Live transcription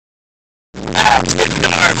After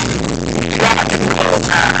dark, rock and roll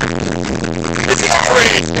time. It's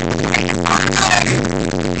crazy.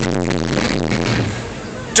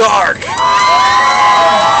 Dark.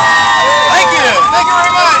 Thank you. Thank you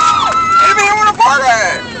very much. Anybody want a party?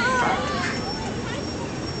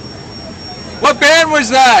 What band was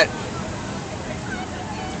that?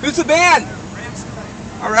 Who's the band?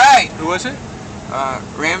 All right. Who was it?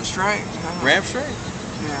 Ramstrike. Ramstrike?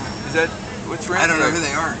 Yeah. Is that what's Ramstrike? I don't know who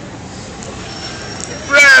they are.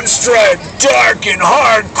 Ramstrike, dark and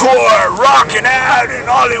hardcore, rocking out in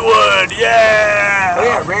Hollywood, yeah! Oh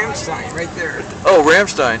yeah, Rammstein, right there. Oh,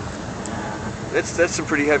 Rammstein. That's some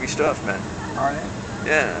pretty heavy stuff, man. Are they?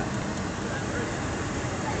 Yeah.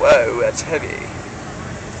 Whoa, that's heavy.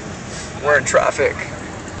 We're in traffic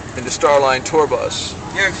in the Starline tour bus.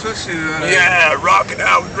 Yeah, I'm supposed to. Yeah, rocking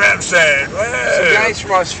out with Ramstein. Some guys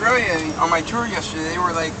from Australia on my tour yesterday, they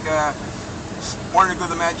were like, wanted to go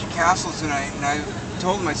to the Magic Castle tonight, and I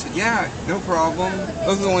told them, I said, yeah, no problem.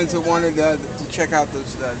 Those are the ones that wanted to check out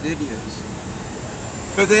those videos.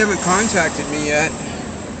 But they haven't contacted me yet.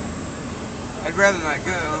 I'd rather not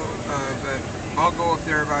go, but I'll go up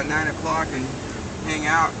there about 9 o'clock and hang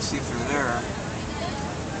out and see if they're there.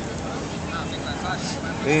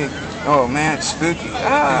 Big. Oh man, it's spooky.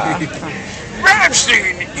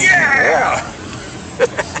 Ramstein, yeah!